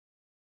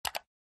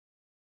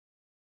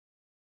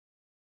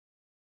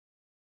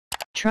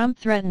Trump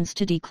threatens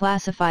to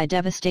declassify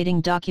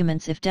devastating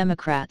documents if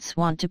Democrats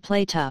want to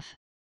play tough.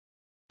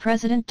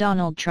 President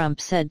Donald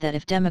Trump said that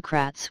if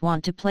Democrats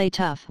want to play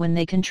tough when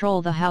they control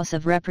the House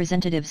of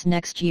Representatives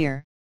next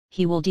year,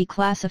 he will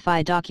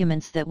declassify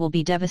documents that will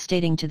be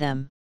devastating to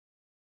them.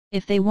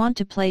 "If they want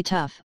to play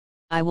tough,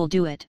 I will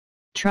do it,"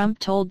 Trump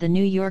told the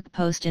New York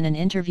Post in an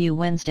interview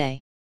Wednesday.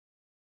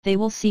 "They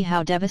will see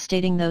how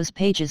devastating those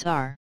pages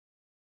are."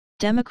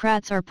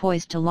 Democrats are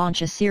poised to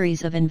launch a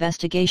series of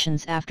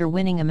investigations after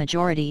winning a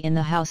majority in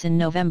the House in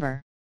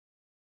November.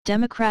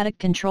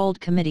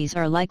 Democratic-controlled committees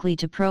are likely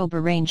to probe a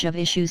range of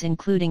issues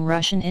including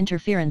Russian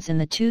interference in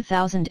the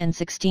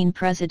 2016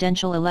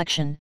 presidential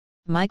election,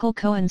 Michael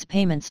Cohen's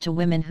payments to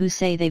women who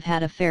say they've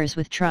had affairs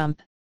with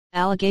Trump,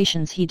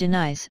 allegations he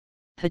denies,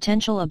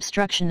 potential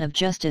obstruction of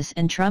justice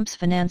and Trump's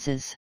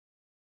finances.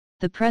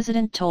 The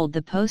president told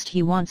the Post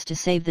he wants to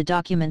save the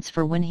documents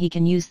for when he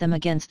can use them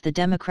against the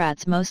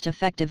Democrats most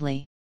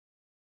effectively.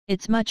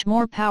 "It's much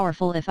more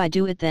powerful if I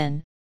do it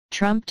then,"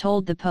 Trump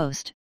told the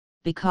Post,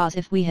 "because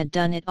if we had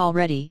done it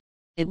already,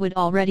 it would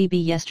already be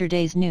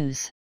yesterday's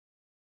news."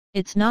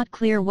 It's not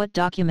clear what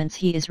documents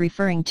he is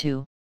referring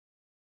to.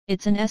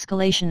 It's an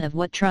escalation of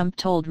what Trump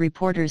told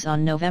reporters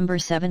on November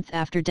 7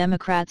 after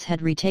Democrats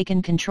had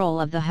retaken control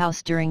of the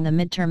House during the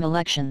midterm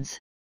elections.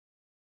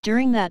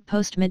 During that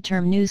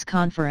post-midterm news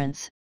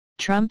conference,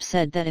 Trump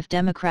said that if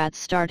Democrats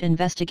start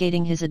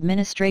investigating his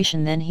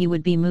administration then he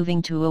would be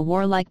moving to a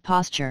warlike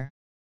posture.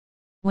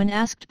 When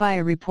asked by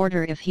a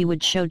reporter if he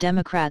would show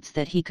Democrats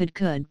that he could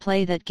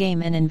play that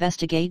game and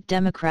investigate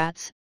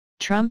Democrats,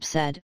 Trump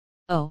said,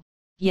 "Oh,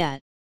 yeah.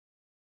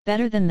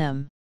 Better than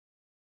them."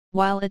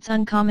 While it's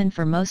uncommon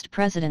for most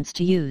presidents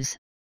to use,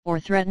 or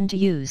threaten to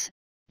use,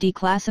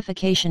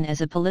 declassification as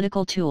a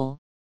political tool,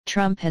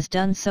 Trump has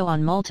done so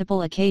on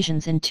multiple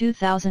occasions in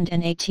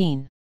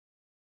 2018.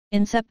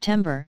 In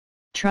September,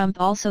 Trump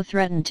also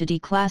threatened to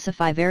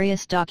declassify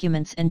various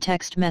documents and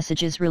text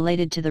messages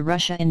related to the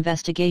Russia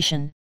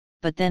investigation,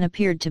 but then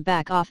appeared to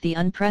back off the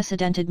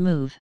unprecedented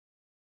move.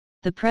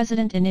 The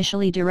president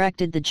initially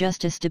directed the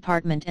Justice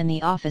Department and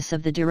the Office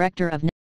of the Director of